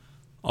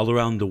All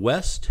Around the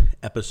West,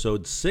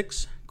 Episode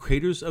 6,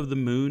 Craters of the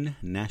Moon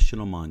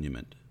National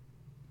Monument.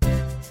 Hey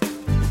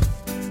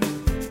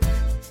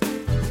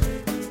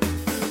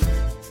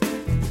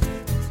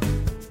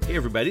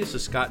everybody, this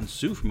is Scott and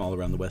Sue from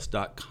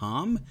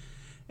allaroundthewest.com,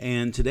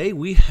 and today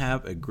we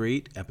have a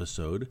great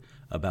episode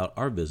about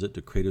our visit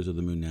to Craters of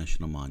the Moon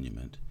National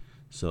Monument.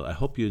 So I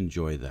hope you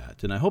enjoy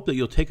that, and I hope that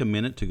you'll take a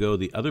minute to go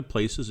the other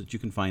places that you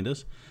can find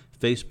us: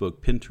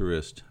 Facebook,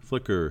 Pinterest,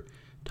 Flickr,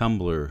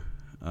 Tumblr,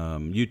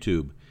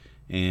 YouTube,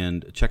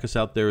 and check us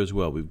out there as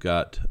well. We've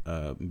got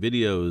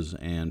videos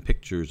and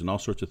pictures and all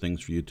sorts of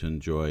things for you to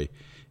enjoy.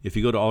 If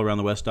you go to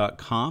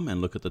allaroundthewest.com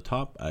and look at the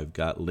top, I've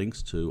got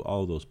links to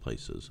all those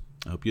places.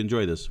 I hope you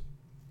enjoy this.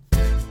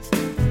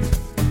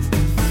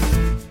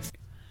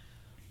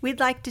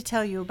 We'd like to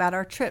tell you about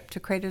our trip to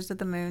Craters of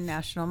the Moon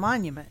National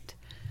Monument.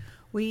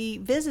 We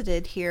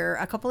visited here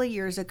a couple of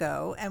years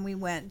ago, and we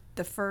went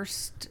the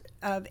 1st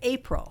of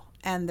April.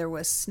 And there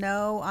was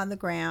snow on the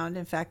ground.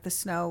 In fact, the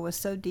snow was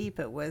so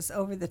deep it was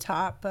over the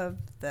top of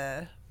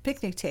the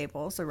picnic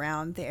tables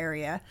around the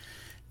area.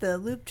 The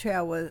loop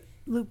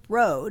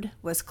road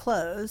was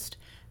closed.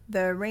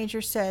 The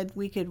ranger said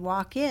we could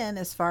walk in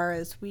as far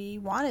as we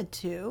wanted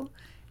to.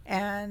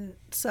 And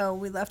so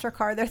we left our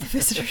car there at the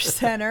visitor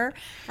center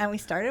and we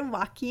started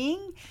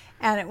walking,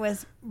 and it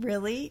was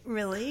really,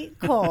 really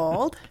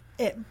cold.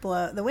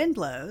 The wind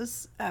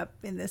blows up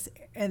in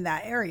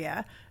that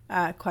area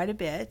quite a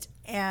bit,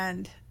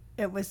 and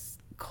it was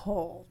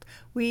cold.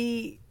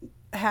 We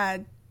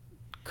had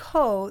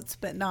coats,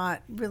 but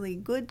not really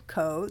good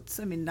coats.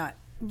 I mean, not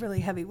really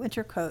heavy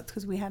winter coats,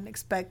 because we hadn't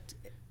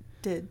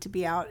expected to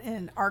be out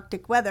in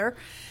Arctic weather.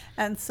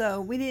 And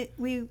so we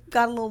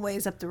got a little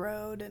ways up the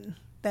road, and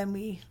then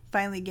we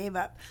finally gave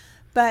up.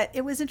 But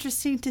it was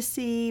interesting to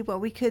see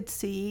what we could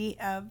see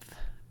of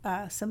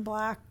some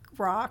black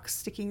rocks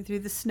sticking through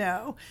the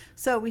snow.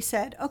 So we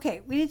said,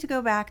 okay, we need to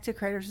go back to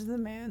Craters of the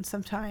Moon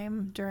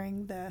sometime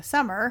during the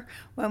summer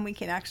when we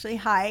can actually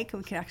hike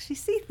and we can actually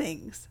see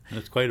things. And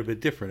it's quite a bit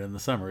different in the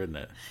summer, isn't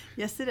it?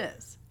 Yes, it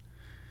is.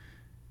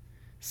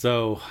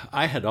 So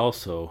I had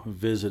also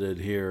visited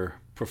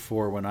here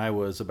before when I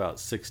was about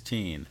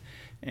 16,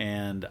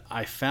 and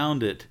I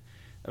found it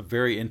a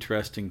very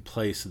interesting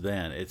place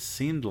then. It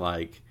seemed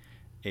like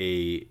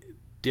a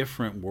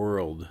different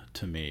world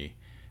to me.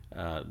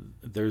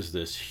 There's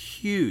this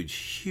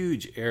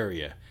huge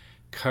area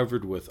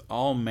covered with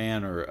all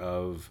manner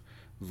of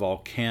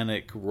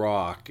volcanic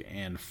rock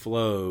and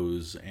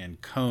flows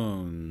and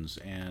cones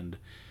and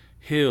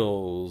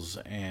hills,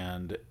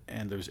 and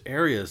there's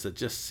areas that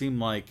just seem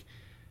like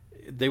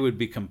they would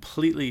be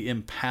completely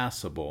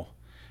impassable.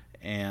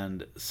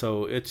 And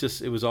so it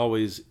was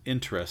always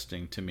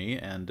interesting to me,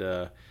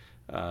 and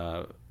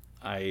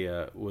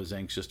I was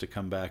anxious to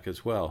come back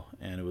as well.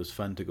 And it was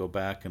fun to go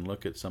back and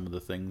look at some of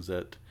the things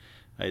that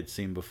I had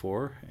seen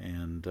before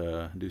and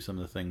do some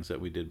of the things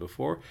that we did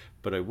before.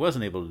 But I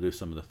wasn't able to do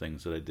some of the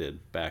things that I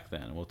did back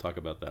then. And we'll talk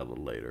about that a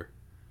little later.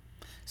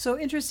 So,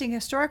 interesting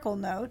historical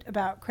note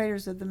about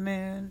Craters of the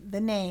Moon,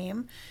 the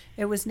name.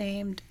 It was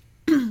named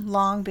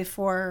long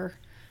before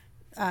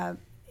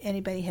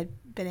anybody had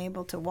been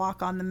able to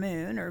walk on the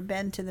moon or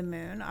been to the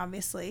moon,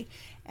 obviously.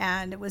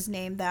 And it was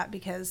named that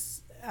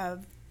because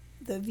of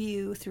the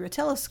view through a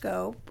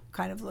telescope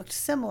kind of looked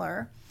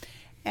similar.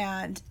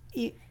 And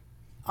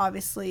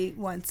obviously,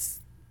 once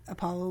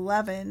Apollo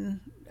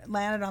 11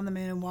 landed on the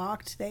moon and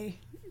walked, they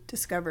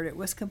discovered it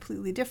was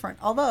completely different.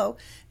 Although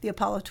the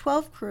Apollo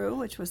 12 crew,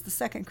 which was the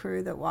second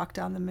crew that walked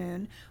on the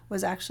moon,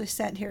 was actually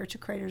sent here to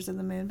Craters of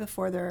the Moon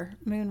before their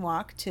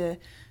moonwalk to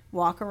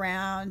walk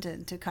around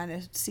and to kind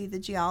of see the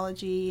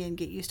geology and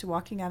get used to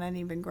walking on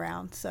uneven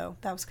ground. So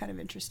that was kind of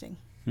interesting.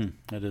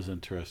 That is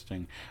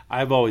interesting.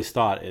 I've always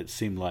thought it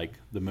seemed like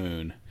the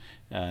moon,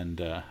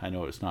 and I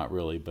know it's not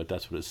really, but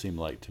that's what it seemed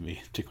like to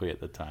me, particularly at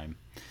the time.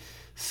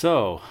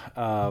 So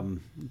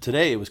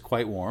today it was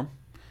quite warm,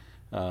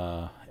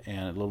 and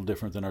a little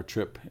different than our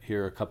trip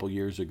here a couple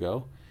years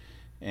ago.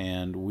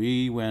 And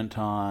we went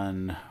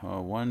on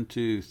 5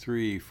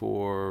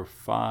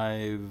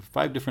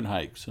 different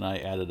hikes, and I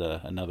added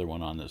another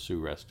one on that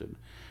Sue rested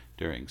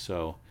during.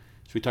 So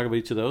should we talk about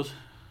each of those?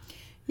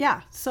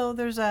 Yeah, so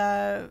there's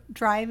a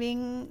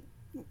driving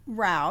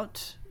road,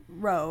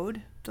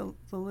 the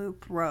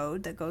loop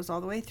road that goes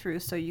all the way through,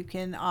 so you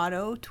can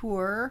auto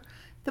tour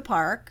the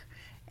park,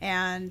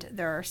 and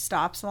there are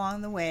stops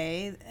along the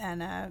way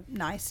and a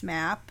nice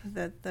map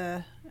that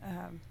the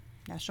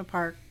National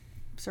Park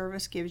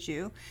Service gives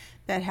you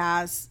that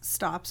has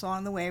stops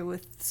along the way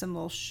with some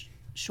little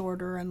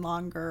shorter and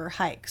longer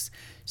hikes.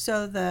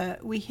 So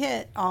we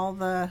hit all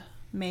the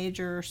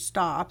major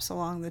stops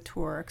along the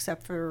tour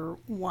except for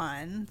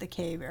one, the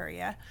cave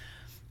area,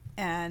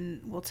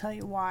 and we'll tell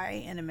you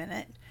why in a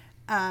minute.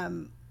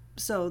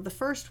 So the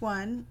first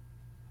one,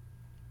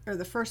 or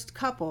the first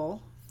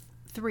couple,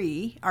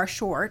 3 are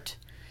short.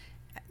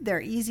 They're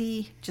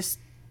easy, just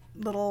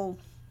little,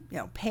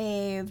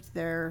 paved.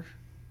 They're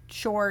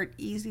short,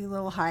 easy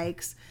little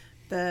hikes.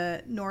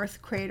 The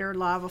North Crater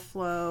Lava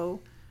Flow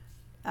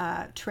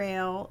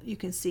Trail, you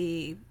can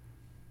see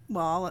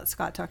Well, I'll let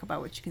Scott talk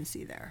about what you can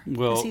see there.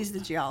 Well, because he's the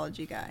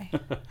geology guy.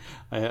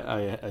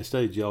 I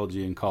studied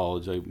geology in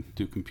college. I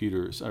do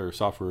computers or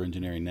software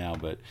engineering now,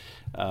 but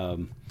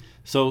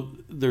so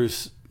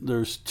there's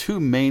two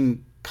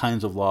main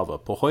kinds of lava,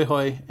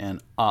 Pahoehoe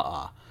and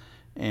Aa.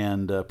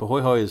 And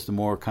Pahoehoe is the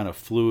more kind of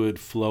fluid,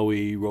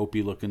 flowy,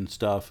 ropey looking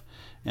stuff,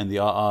 and the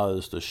Aa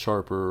is the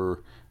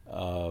sharper,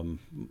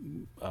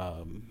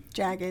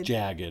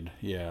 jagged,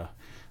 yeah,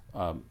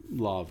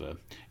 lava.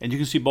 And you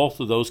can see both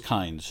of those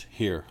kinds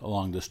here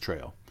along this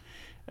trail.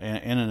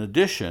 And in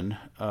addition,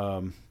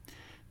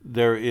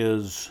 there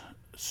is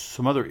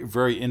some other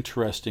very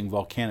interesting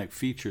volcanic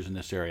features in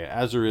this area,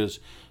 as there is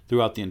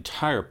throughout the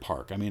entire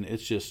park. I mean,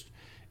 is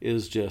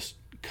just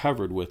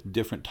covered with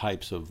different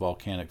types of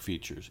volcanic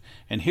features.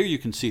 And here you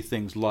can see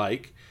things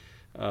like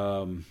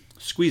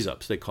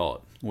squeeze-ups, they call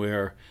it,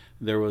 where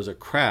there was a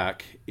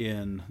crack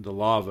in the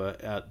lava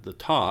at the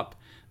top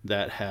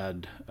that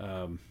had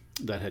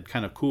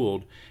kind of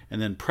cooled,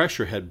 and then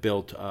pressure had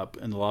built up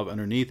in the lava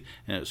underneath,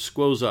 and it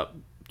squoze up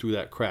through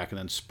that crack and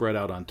then spread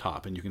out on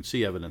top. And you can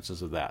see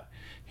evidences of that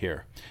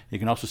here. You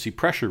can also see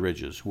pressure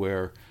ridges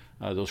where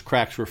those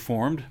cracks were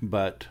formed,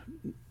 but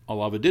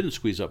lava didn't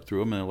squeeze up through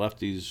them, and it left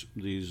these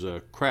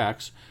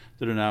cracks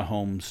that are now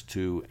homes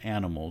to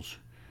animals.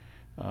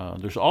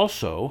 There's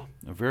also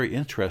a very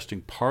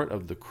interesting part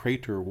of the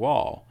crater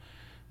wall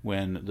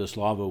when this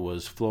lava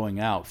was flowing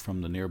out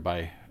from the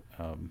nearby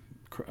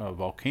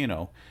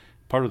volcano.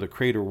 Part of the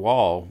crater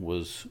wall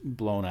was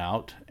blown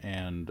out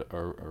and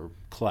or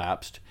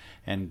collapsed,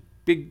 and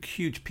big,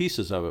 huge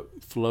pieces of it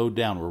flowed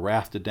down, were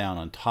rafted down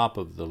on top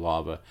of the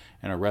lava,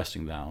 and are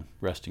resting now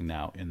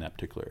in that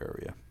particular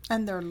area.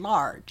 And they're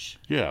large.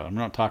 Yeah, I'm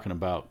not talking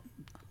about.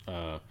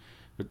 We're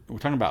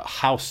talking about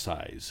house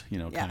size,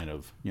 kind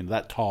of,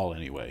 that tall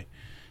anyway,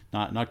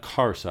 not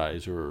car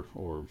size or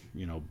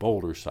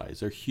boulder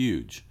size. They're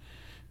huge,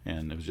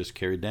 and it was just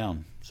carried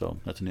down. So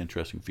that's an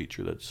interesting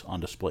feature that's on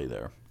display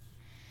there.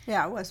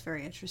 Yeah, it was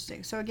very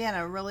interesting. So again,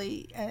 a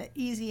really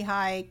easy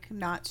hike,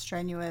 not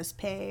strenuous,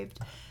 paved.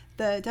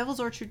 The Devil's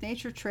Orchard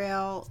Nature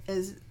Trail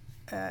is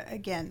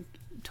again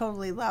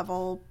totally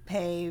level,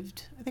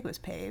 paved. I think it was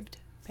paved,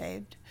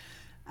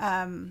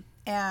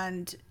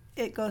 and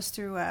it goes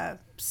through a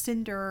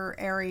cinder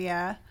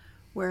area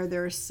where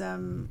there's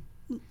some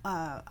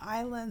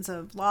islands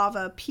of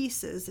lava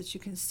pieces that you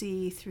can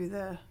see through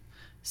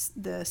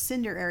the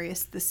cinder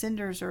areas. The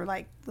cinders are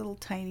like little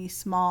tiny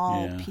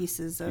small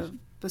pieces of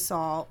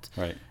basalt.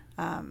 Right.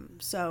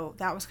 So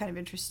that was kind of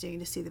interesting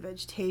to see the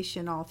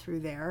vegetation all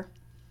through there.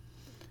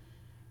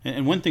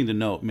 And one thing to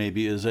note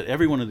maybe is that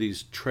every one of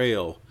these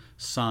trail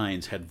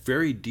signs had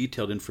very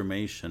detailed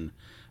information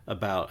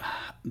about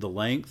the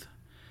length,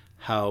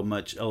 how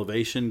much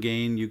elevation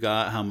gain you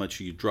got, how much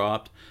you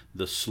dropped,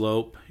 the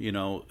slope,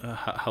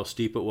 how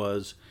steep it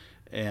was,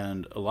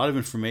 and a lot of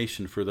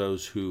information for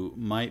those who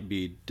might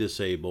be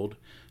disabled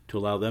to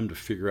allow them to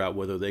figure out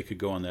whether they could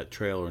go on that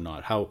trail or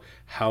not,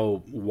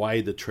 how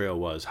wide the trail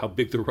was, how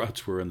big the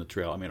ruts were in the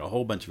trail. I mean, a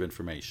whole bunch of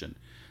information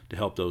to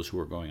help those who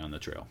are going on the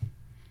trail.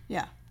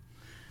 Yeah.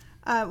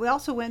 We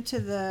also went to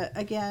the,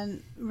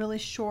 again, really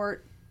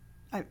short,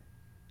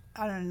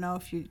 I don't know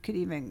if you could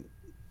even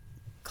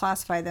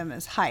classify them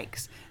as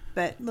hikes,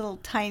 but little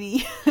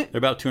tiny. They're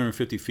about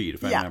 250 feet,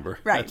 if I remember.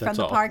 Right, that's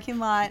from the parking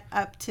lot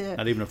up to.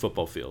 Not even a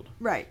football field.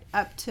 Right,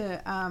 up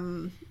to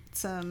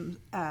some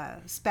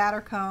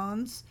spatter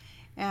cones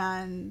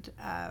and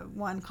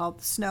one called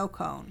the snow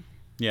cone.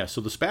 Yeah, so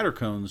the spatter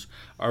cones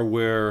are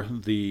where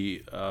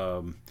the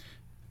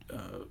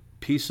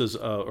pieces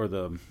or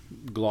the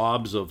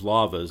globs of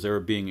lavas that were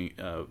being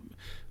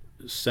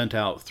sent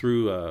out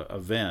through a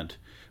vent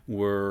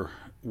were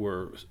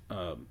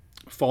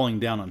falling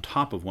down on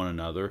top of one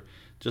another,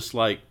 just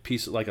like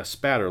a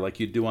spatter, like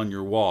you do on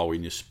your wall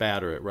when you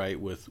spatter it, right,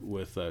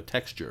 with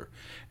texture,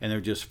 and they're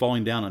just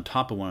falling down on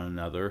top of one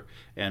another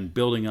and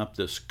building up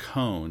this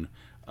cone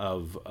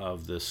of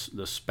the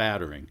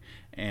spattering.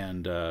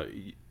 And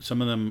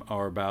some of them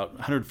are about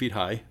 100 feet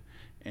high,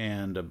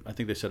 and I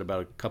think they said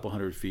about a couple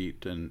 100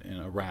 feet and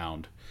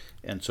around.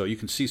 And so you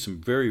can see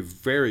some very,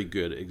 very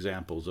good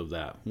examples of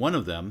that. One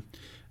of them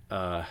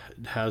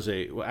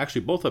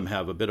actually both of them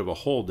have a bit of a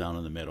hole down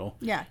in the middle.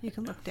 Yeah, you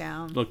can look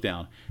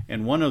down.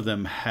 And one of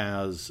them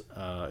is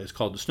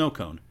called the snow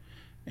cone.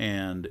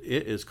 And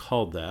it is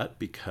called that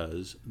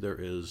because there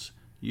is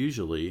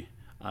usually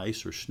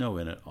ice or snow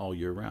in it all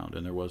year round,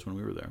 and there was when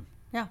we were there.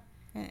 Yeah,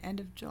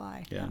 end of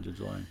July. Yeah, end of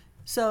July.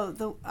 So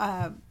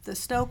the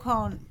snow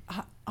cone,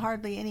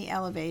 hardly any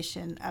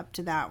elevation up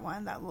to that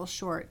one, that little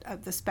short.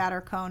 The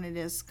spatter cone, it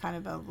is kind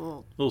of a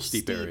little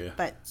steep area,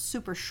 but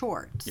super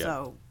short. Yeah,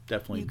 so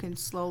definitely you can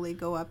slowly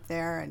go up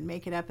there and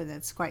make it up, and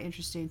it's quite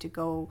interesting to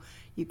go.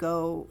 You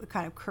go, it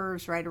kind of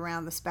curves right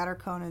around the spatter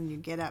cone, and you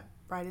get up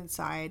right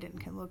inside and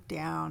can look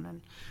down,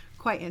 and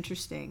quite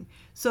interesting.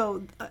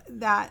 So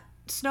that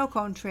snow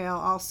cone trail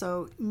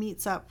also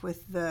meets up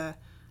with the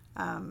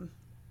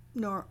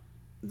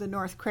the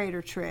North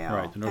Crater Trail.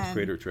 Right, the North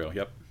Crater Trail,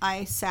 yep.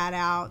 I sat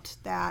out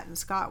that, and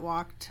Scott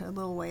walked a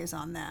little ways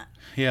on that.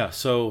 Yeah,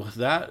 so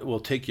that will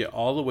take you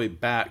all the way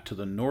back to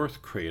the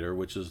North Crater,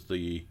 which is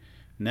the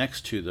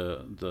next to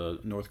the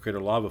North Crater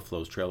Lava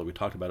Flows Trail that we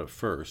talked about at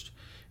first.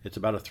 It's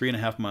about a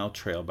 3.5-mile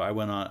trail, but I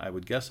went on, I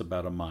would guess,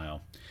 about a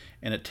mile.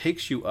 And it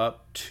takes you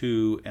up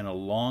to and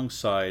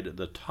alongside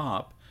the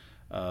top,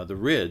 the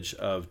ridge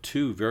of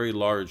two very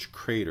large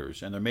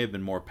craters, and there may have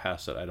been more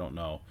past that, I don't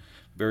know.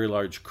 Very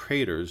large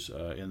craters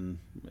down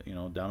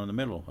in the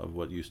middle of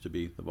what used to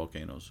be the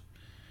volcanoes.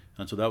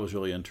 And so that was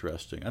really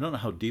interesting. I don't know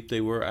how deep they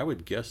were. I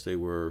would guess they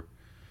were,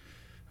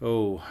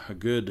 a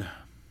good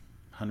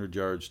 100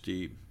 yards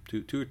deep,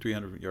 200 or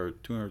 300 yards,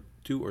 200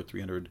 or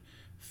 300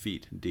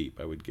 feet deep,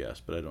 I would guess,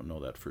 but I don't know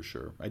that for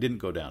sure. I didn't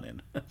go down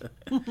in.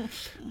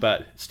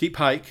 But steep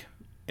hike.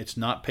 It's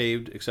not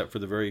paved except for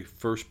the very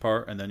first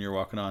part, and then you're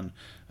walking on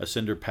a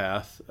cinder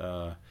path.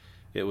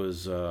 It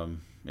was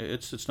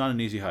it's not an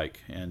easy hike,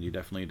 and you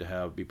definitely need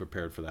to be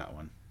prepared for that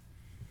one.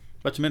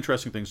 But some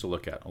interesting things to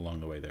look at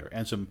along the way there,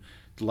 and some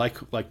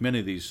like many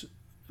of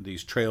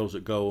these trails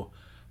that go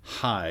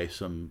high,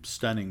 some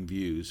stunning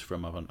views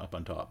from up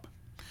on top.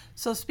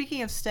 So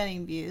speaking of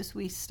stunning views,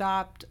 we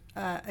stopped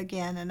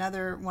again,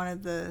 another one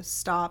of the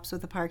stops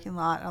with the parking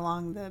lot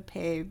along the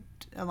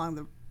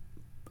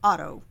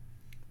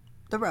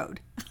road.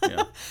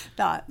 Yeah.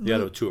 The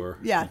auto tour.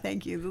 Yeah,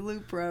 thank you. The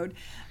loop road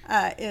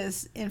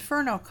is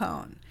Inferno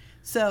Cone.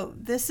 So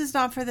this is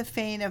not for the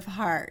faint of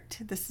heart.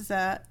 This is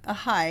a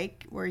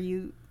hike where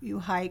you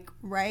hike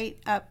right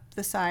up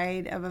the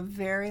side of a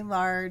very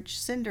large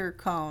cinder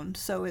cone.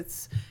 So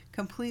it's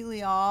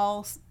completely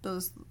all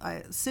those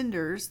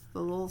cinders,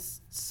 the little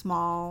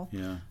small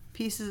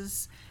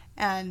pieces,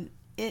 and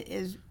it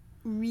is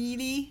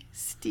really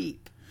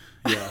steep.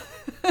 Yeah,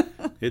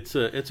 it's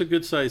a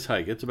good size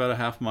hike. It's about a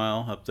half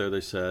mile up there,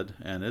 they said,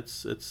 and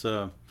it's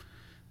a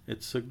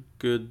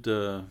good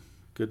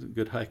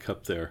hike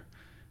up there.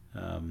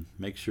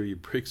 Make sure you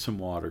bring some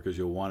water because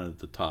you'll want it at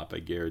the top. I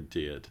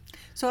guarantee it.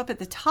 So up at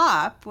the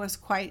top was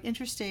quite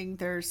interesting.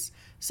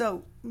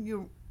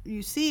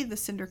 You see the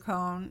cinder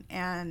cone,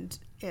 and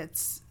it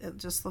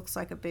just looks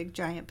like a big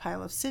giant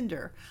pile of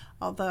cinder.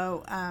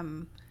 Although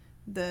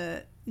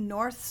the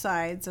north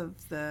sides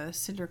of the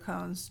cinder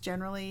cones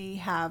generally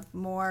have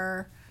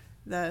more,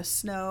 the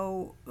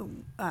snow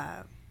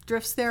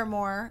drifts there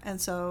more, and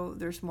so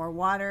there's more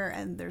water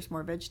and there's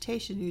more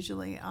vegetation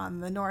usually on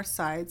the north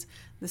sides.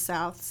 The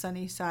south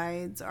sunny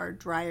sides are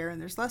drier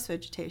and there's less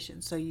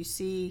vegetation. So you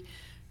see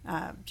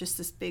just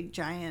this big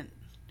giant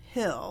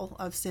hill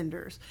of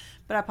cinders.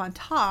 But up on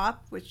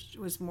top, which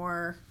was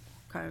more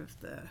kind of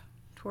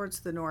towards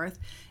the north,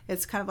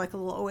 it's kind of like a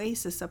little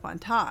oasis up on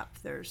top.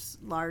 There's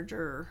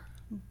larger,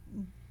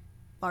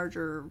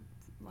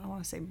 I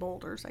want to say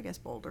boulders,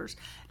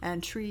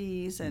 and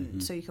trees,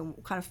 and so you can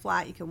kind of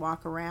flat, you can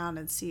walk around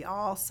and see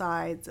all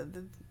sides of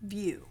the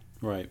view.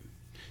 Right.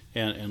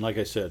 And like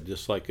I said,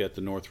 just like at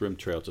the North Rim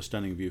Trail, it's a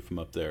stunning view from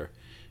up there.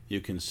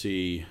 You can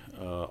see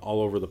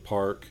all over the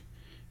park.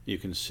 You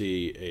can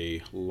see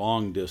a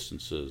long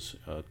distances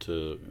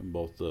to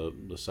both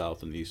the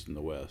south and the east and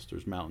the west.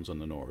 There's mountains on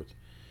the north.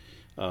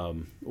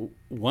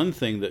 One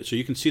thing so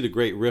you can see the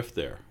Great Rift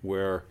there,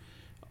 where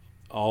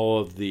all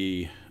of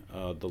the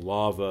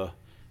lava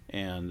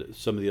and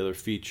some of the other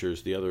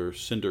features, the other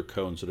cinder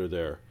cones that are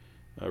there,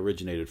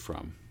 originated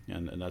from.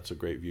 And that's a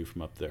great view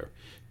from up there.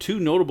 Two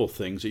notable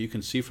things that you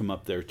can see from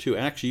up there, too.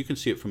 Actually, you can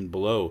see it from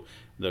below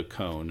the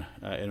cone,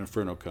 an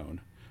Inferno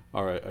Cone,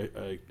 are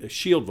a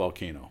shield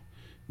volcano,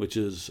 which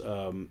is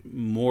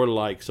more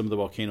like some of the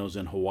volcanoes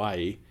in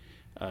Hawaii.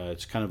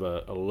 It's kind of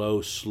a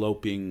low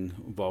sloping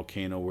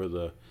volcano where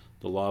the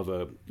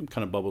lava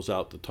kind of bubbles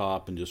out the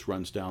top and just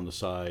runs down the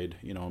side,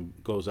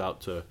 goes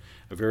out to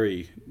a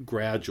very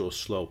gradual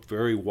slope,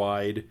 very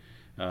wide,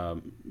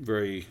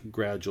 very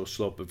gradual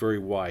slope, but very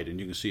wide. And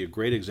you can see a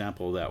great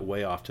example of that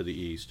way off to the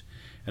east.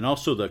 And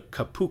also the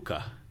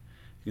Kapuka.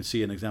 You can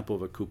see an example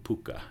of a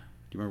Kapuka.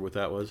 Do you remember what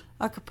that was?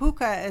 A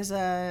Kapuka is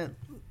a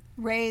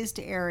raised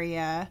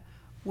area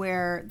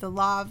where the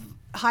lava,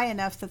 high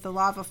enough that the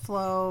lava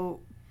flow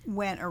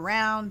went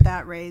around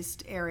that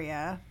raised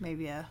area,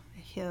 maybe a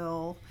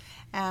hill,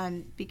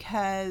 and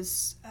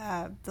because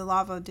the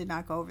lava did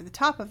not go over the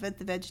top of it,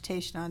 the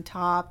vegetation on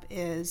top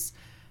is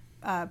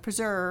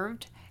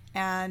preserved,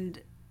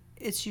 and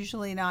it's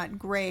usually not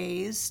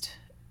grazed,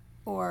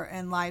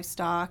 and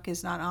livestock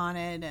is not on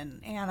it,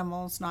 and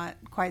animals not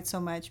quite so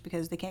much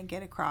because they can't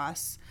get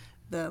across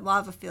the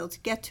lava field to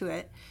get to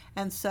it.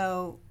 And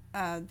so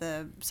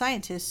the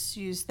scientists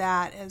use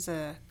that as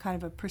a kind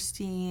of a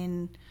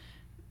pristine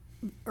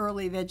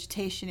early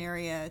vegetation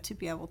area to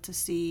be able to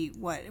see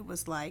what it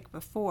was like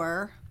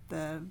before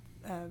the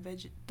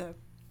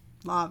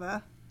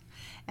lava,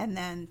 and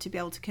then to be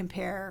able to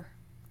compare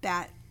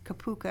that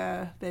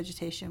Kapuka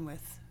vegetation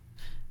with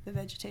the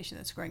vegetation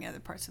that's growing in other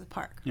parts of the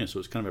park. Yeah, so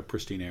it's kind of a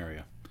pristine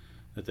area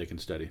that they can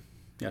study.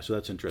 Yeah, so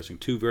that's interesting.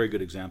 Two very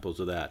good examples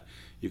of that.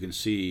 You can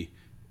see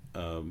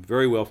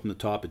very well from the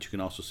top, but you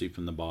can also see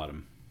from the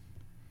bottom.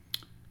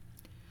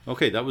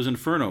 Okay, that was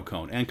Inferno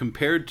Cone, and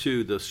compared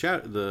to the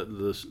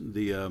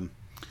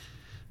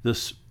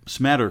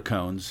smatter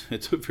cones,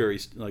 it's a very,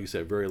 like I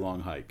said, very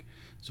long hike.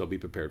 So be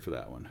prepared for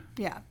that one.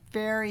 Yeah,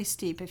 very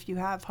steep. If you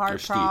have heart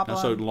Steep, problems,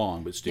 not so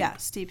long, but steep. Yeah,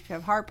 steep. If you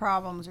have heart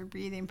problems or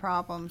breathing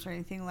problems or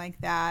anything like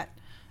that,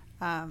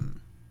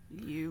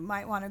 you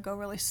might want to go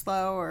really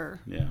slow, or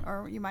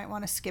you might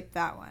want to skip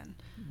that one.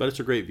 But it's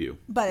a great view.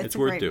 But it's a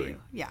worth great doing.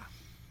 view. Yeah.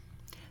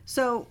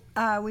 So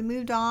we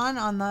moved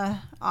on the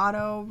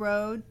auto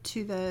road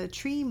to the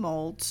Tree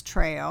Molds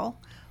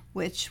Trail,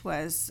 which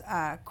was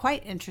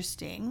quite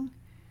interesting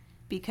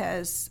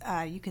because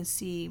you can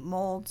see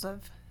molds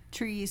of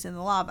trees in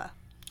the lava.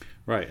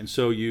 Right, and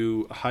so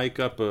you hike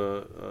up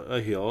a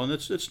hill, and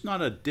it's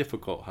not a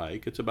difficult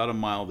hike. It's about a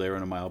mile there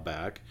and a mile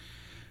back.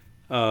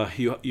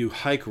 You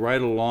hike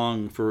right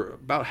along for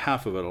about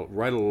half of it,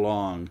 right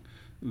along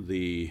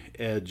the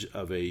edge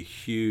of a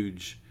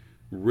huge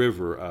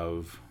river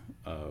of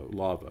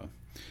lava,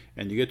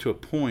 and you get to a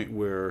point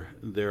where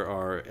there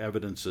are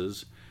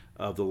evidences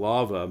of the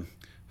lava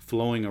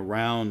flowing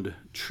around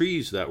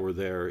trees that were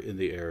there in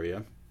the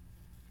area,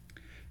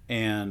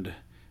 and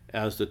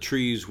as the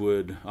trees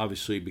would,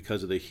 obviously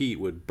because of the heat,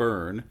 would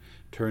burn,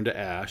 turn to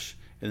ash,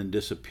 and then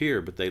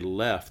disappear, but they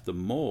left the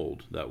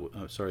mold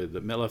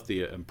left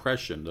the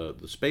impression,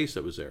 the space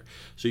that was there.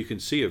 So you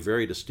can see a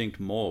very distinct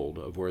mold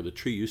of where the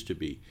tree used to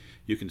be.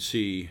 You can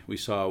see, we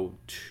saw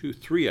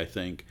three, I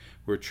think,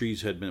 where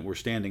trees were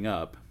standing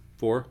up.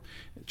 4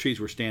 trees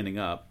were standing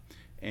up,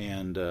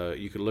 and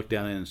you could look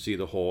down in and see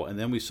the hole. And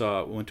then we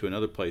went to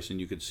another place,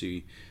 and you could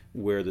see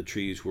where the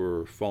trees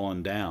were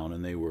fallen down,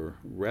 and they were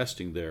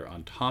resting there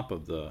on top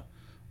of the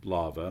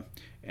lava.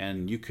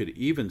 And you could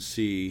even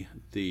see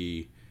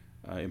the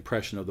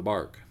impression of the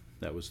bark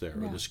that was there,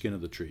 or the skin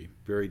of the tree.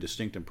 Very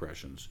distinct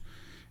impressions.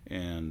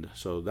 And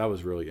so that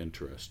was really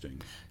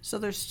interesting.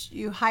 So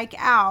you hike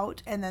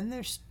out, and then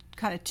there's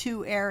kind of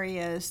 2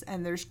 areas,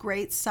 and there's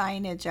great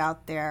signage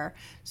out there.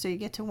 So you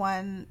get to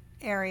one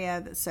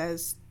area that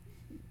says,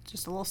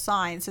 just a little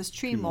sign, it says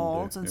tree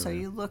molds, and so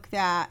you look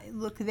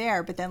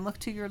there, but then look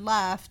to your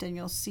left, and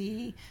you'll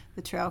see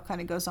the trail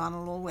kind of goes on a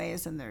little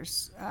ways, and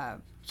there's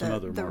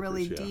the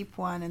really deep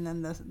one, and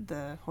then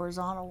the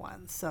horizontal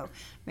one. So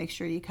make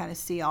sure you kind of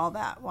see all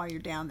that while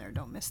you're down there.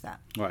 Don't miss that.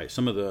 Right.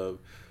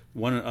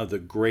 One of the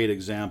great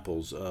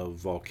examples of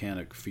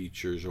volcanic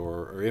features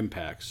or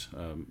impacts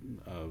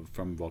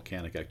from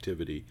volcanic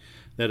activity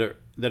that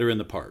are in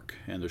the park,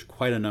 and there's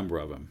quite a number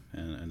of them,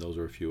 and those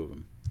are a few of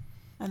them.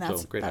 And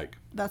that's great hike.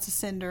 That's a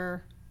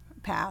cinder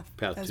path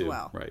as too,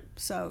 well. Right.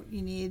 So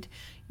you need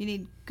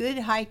good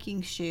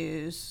hiking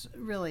shoes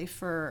really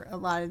for a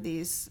lot of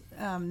these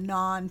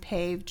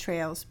non-paved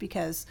trails,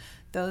 because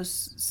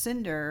those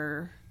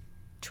cinder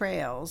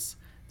trails,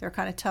 they're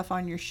kind of tough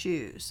on your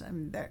shoes. I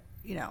mean,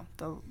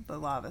 the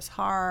lava's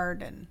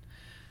hard and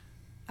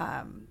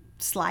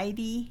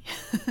slidey,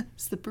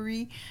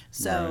 slippery.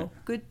 So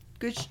good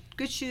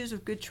shoes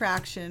with good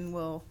traction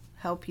will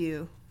help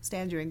you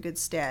stand you in good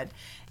stead.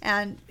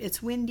 And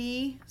it's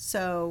windy,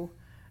 so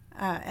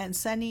and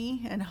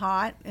sunny and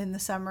hot in the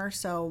summer,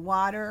 so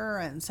water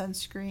and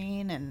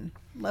sunscreen and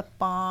lip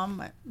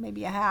balm,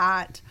 maybe a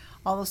hat,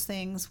 all those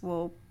things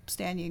will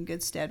stand you in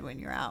good stead when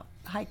you're out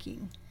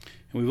hiking.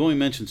 And we've only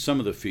mentioned some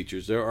of the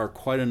features. There are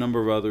quite a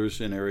number of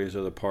others in areas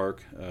of the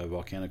park,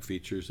 volcanic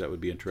features that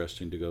would be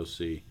interesting to go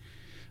see.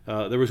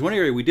 There was one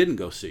area we didn't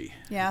go see.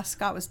 Yeah,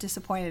 Scott was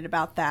disappointed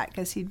about that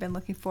because he'd been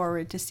looking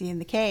forward to seeing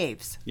the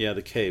caves. Yeah,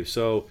 the caves.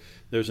 So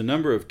there's a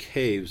number of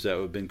caves that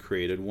have been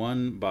created,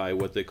 one by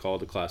what they call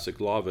the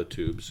classic lava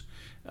tubes,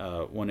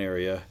 one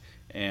area,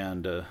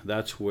 and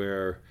that's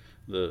where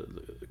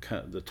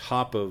the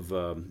top of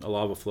a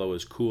lava flow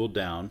is cooled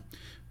down,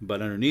 but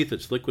underneath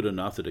it's liquid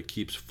enough that it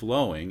keeps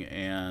flowing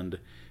and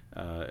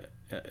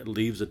it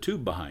leaves a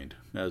tube behind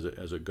as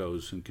it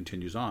goes and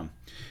continues on.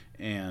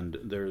 And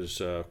there's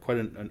quite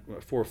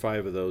 4 or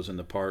 5 of those in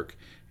the park.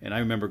 And I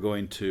remember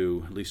going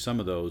to at least some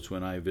of those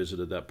when I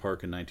visited that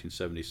park in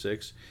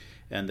 1976.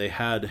 And they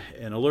had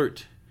an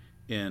alert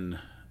in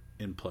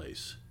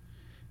place.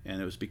 And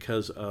it was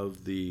because of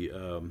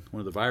one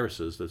of the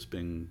viruses that's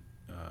been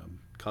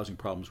causing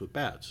problems with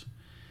bats.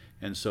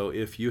 And so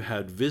if you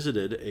had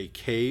visited a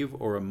cave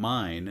or a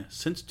mine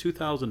since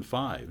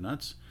 2005, and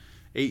that's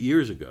 8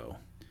 years ago,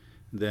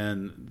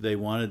 then they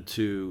wanted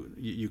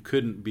you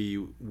couldn't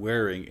be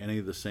wearing any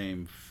of the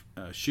same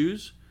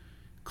shoes,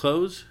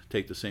 clothes,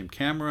 take the same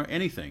camera,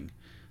 anything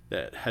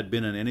that had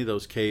been in any of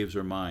those caves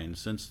or mines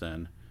since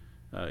then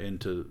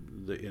into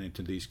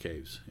these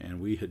caves.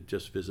 And we had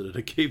just visited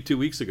a cave 2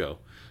 weeks ago,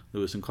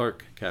 Lewis and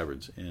Clark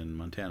Caverns in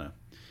Montana.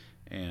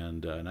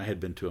 And I had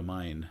been to a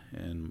mine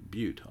in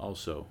Butte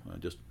also,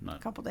 just not a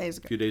couple days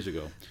ago. A few days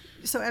ago.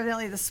 So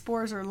evidently the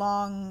spores are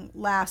long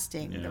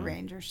lasting, the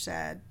ranger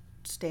said.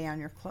 Stay on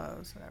your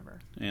clothes,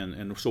 whatever.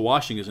 And so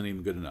washing isn't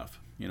even good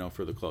enough,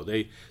 for the clothes.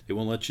 They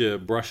won't let you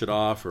brush it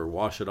off or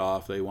wash it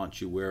off. They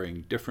want you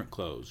wearing different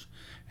clothes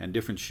and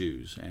different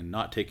shoes and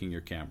not taking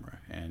your camera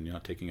and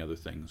not taking other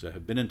things. I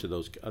have been into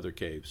those other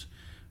caves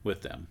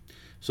with them.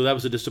 So that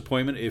was a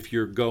disappointment. If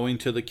you're going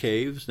to the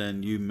caves,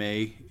 then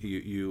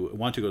you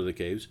want to go to the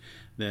caves,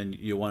 then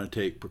you want to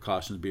take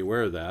precautions. Be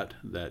aware of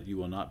that you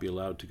will not be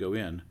allowed to go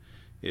in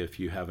if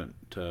you haven't,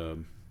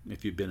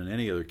 if you've been in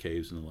any other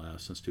caves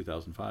since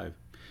 2005,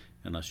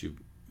 unless you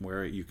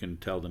can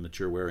tell them that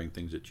you're wearing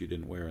things that you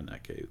didn't wear in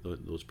that cave,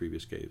 those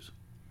previous caves.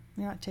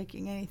 You're not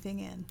taking anything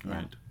in. Yeah.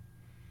 Right.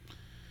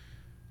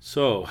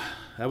 So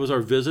that was our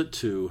visit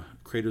to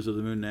Craters of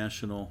the Moon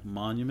National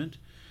Monument.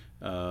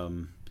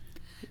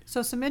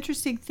 So some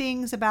interesting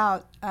things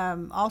about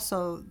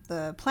also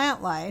the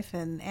plant life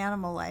and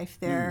animal life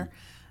there.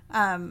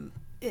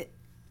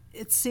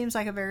 It seems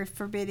like a very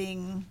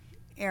forbidding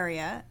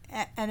area,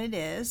 and it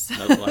is.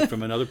 Like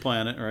from another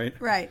planet, right?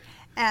 Right.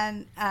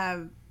 And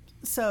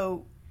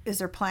so is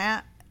there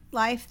plant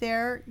life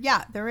there?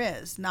 Yeah, there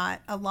is.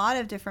 Not a lot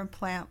of different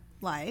plant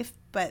life,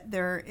 but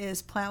there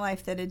is plant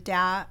life that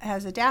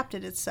has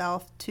adapted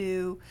itself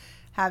to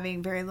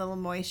having very little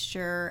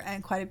moisture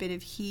and quite a bit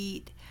of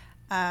heat.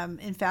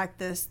 In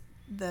fact, on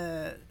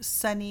a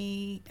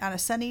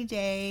sunny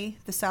day,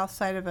 the south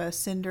side of a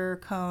cinder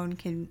cone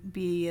can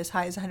be as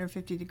high as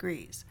 150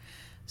 degrees.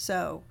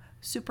 So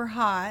super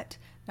hot,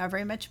 not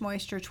very much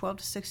moisture, 12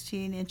 to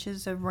 16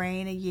 inches of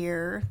rain a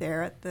year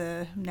there at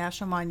the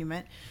National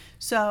Monument.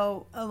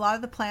 So a lot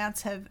of the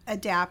plants have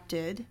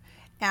adapted.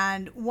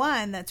 And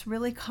one that's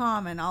really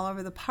common all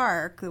over the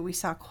park that we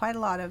saw quite a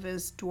lot of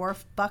is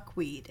dwarf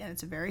buckwheat. And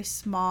it's a very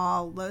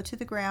small,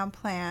 low-to-the-ground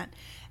plant,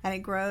 and it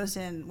grows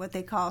in what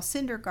they call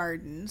cinder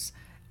gardens.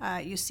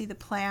 You see the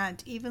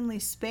plant evenly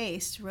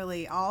spaced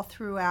really all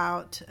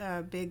throughout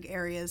big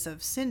areas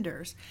of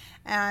cinders.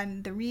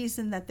 And the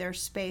reason that they're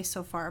spaced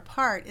so far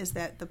apart is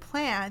that the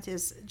plant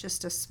is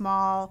just a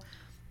small,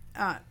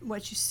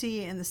 what you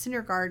see in the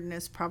cinder garden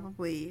is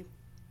probably,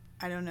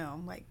 I don't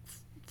know, like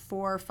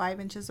 4 or 5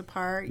 inches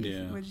apart,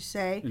 would you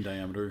say? In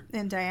diameter.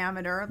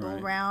 A little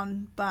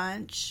round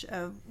bunch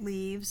of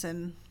leaves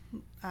and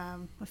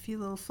a few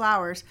little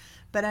flowers.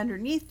 But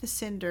underneath the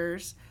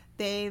cinders,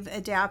 they've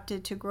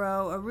adapted to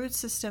grow a root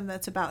system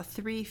that's about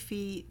 3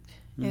 feet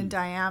in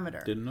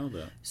diameter. Didn't know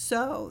that.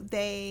 So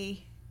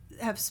they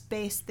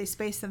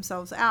space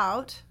themselves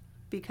out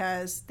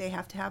because they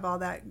have to have all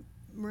that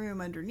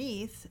room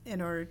underneath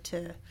in order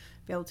to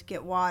be able to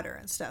get water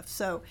and stuff.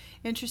 So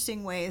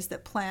interesting ways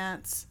that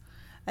plants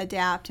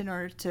adapt in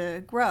order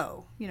to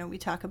grow. We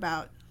talk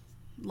about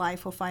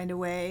life will find a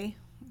way.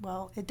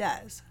 Well, it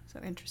does.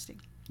 So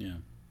interesting. Yeah.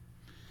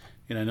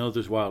 And I know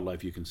there's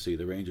wildlife you can see.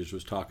 The rangers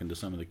was talking to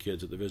some of the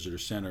kids at the visitor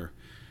center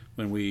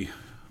when we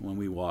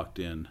walked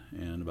in,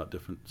 and about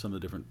some of the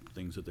different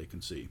things that they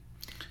can see.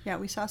 Yeah,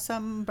 we saw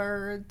some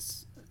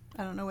birds.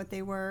 I don't know what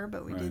they were,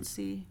 but we did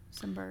see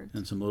some birds.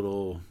 And some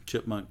little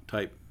chipmunk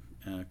type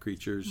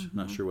creatures.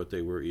 Not sure what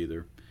they were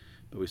either,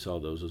 but we saw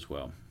those as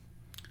well.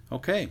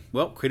 Okay,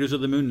 well, Craters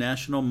of the Moon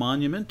National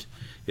Monument.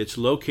 It's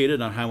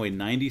located on Highway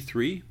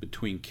 93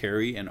 between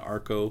Cary and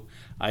Arco,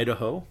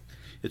 Idaho.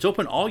 It's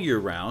open all year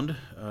round.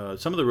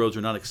 Some of the roads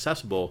are not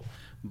accessible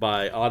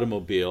by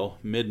automobile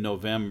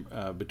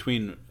mid-November,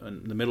 between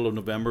the middle of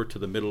November to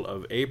the middle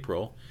of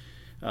April.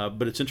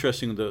 But it's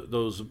interesting,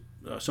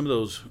 some of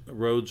those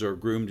roads are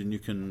groomed and you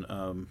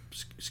can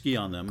ski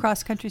on them.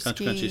 Cross-country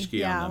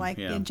ski on them.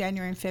 In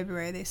January and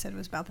February they said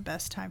was about the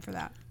best time for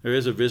that. There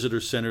is a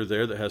visitor center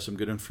there that has some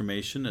good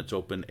information. It's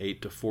open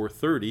 8 to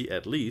 4:30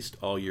 at least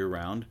all year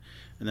round.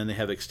 And then they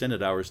have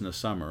extended hours in the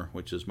summer,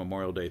 which is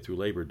Memorial Day through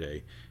Labor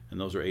Day, and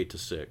those are 8 to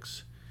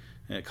 6.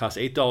 And it costs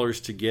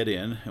 $8 to get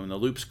in, and when the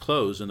loops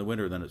close in the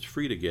winter, then it's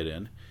free to get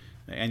in.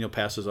 Annual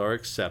passes are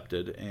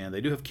accepted, and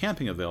they do have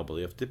camping available.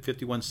 They have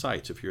 51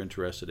 sites if you're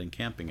interested in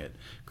camping at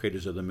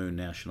Craters of the Moon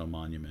National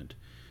Monument.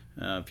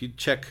 If you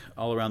check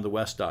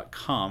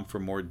allaroundthewest.com for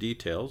more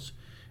details,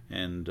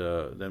 and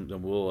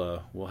then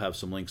we'll have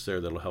some links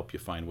there that'll help you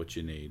find what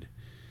you need.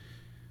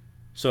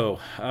 So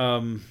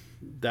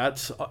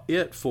that's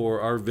it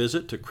for our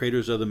visit to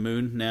Craters of the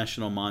Moon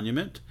National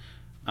Monument.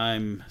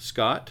 I'm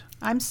Scott.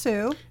 I'm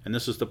Sue. And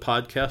this is the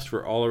podcast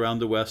for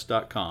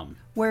allaroundthewest.com.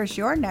 Where's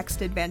your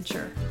next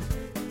adventure?